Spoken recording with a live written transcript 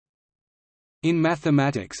In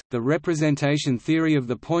mathematics, the representation theory of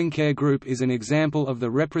the Poincaré group is an example of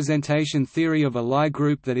the representation theory of a Lie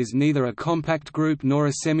group that is neither a compact group nor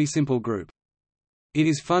a semisimple group. It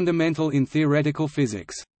is fundamental in theoretical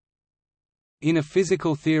physics. In a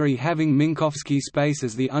physical theory having Minkowski space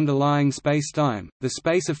as the underlying spacetime, the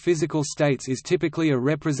space of physical states is typically a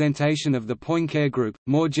representation of the Poincaré group.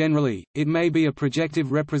 More generally, it may be a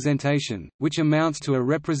projective representation, which amounts to a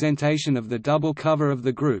representation of the double cover of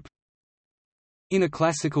the group. In a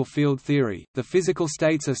classical field theory, the physical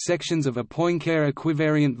states are sections of a Poincaré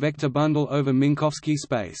equivariant vector bundle over Minkowski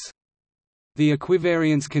space. The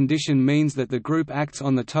equivariance condition means that the group acts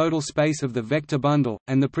on the total space of the vector bundle,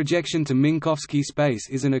 and the projection to Minkowski space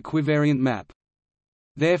is an equivariant map.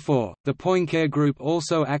 Therefore, the Poincaré group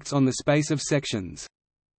also acts on the space of sections.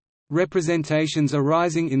 Representations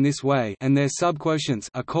arising in this way and their subquotients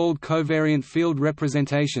are called covariant field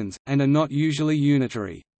representations, and are not usually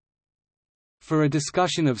unitary. For a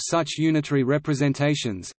discussion of such unitary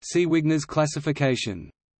representations, see Wigner's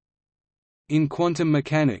classification. In quantum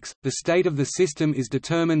mechanics, the state of the system is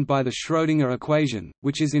determined by the Schrödinger equation,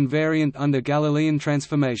 which is invariant under Galilean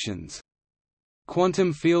transformations.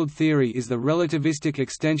 Quantum field theory is the relativistic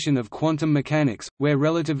extension of quantum mechanics, where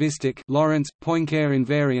relativistic Lorentz, Poincare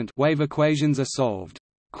invariant wave equations are solved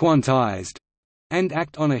quantized and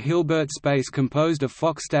act on a Hilbert space composed of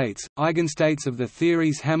Fock states, eigenstates of the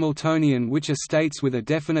theory's Hamiltonian, which are states with a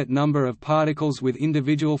definite number of particles with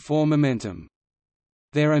individual four momentum.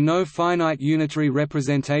 There are no finite unitary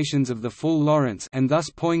representations of the full Lorentz and thus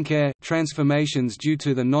Poincare transformations due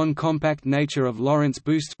to the non-compact nature of Lorentz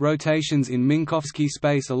boost rotations in Minkowski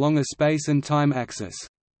space along a space and time axis.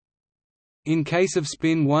 In case of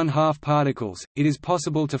spin 1/2 particles, it is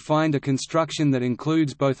possible to find a construction that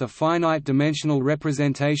includes both a finite-dimensional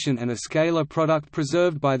representation and a scalar product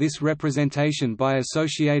preserved by this representation by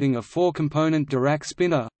associating a four-component Dirac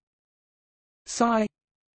spinor psi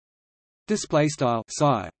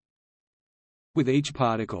psi with each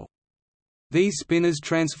particle. These spinors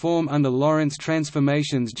transform under Lorentz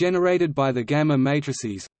transformations generated by the gamma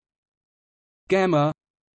matrices gamma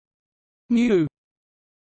mu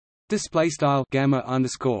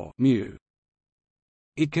gamma_mu.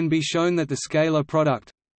 It can be shown that the scalar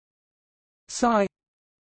product psi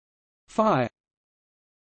phi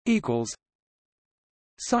equals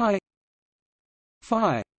psi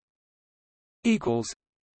phi equals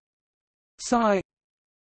psi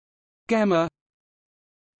gamma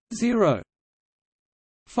 0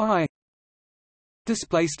 phi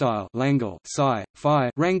Langle psi phi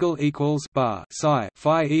rangle equals bar psi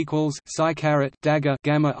phi equals psi caret dagger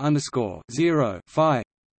gamma_0 phi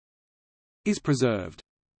is preserved.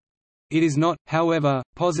 It is not, however,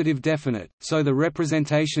 positive definite, so the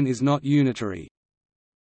representation is not unitary.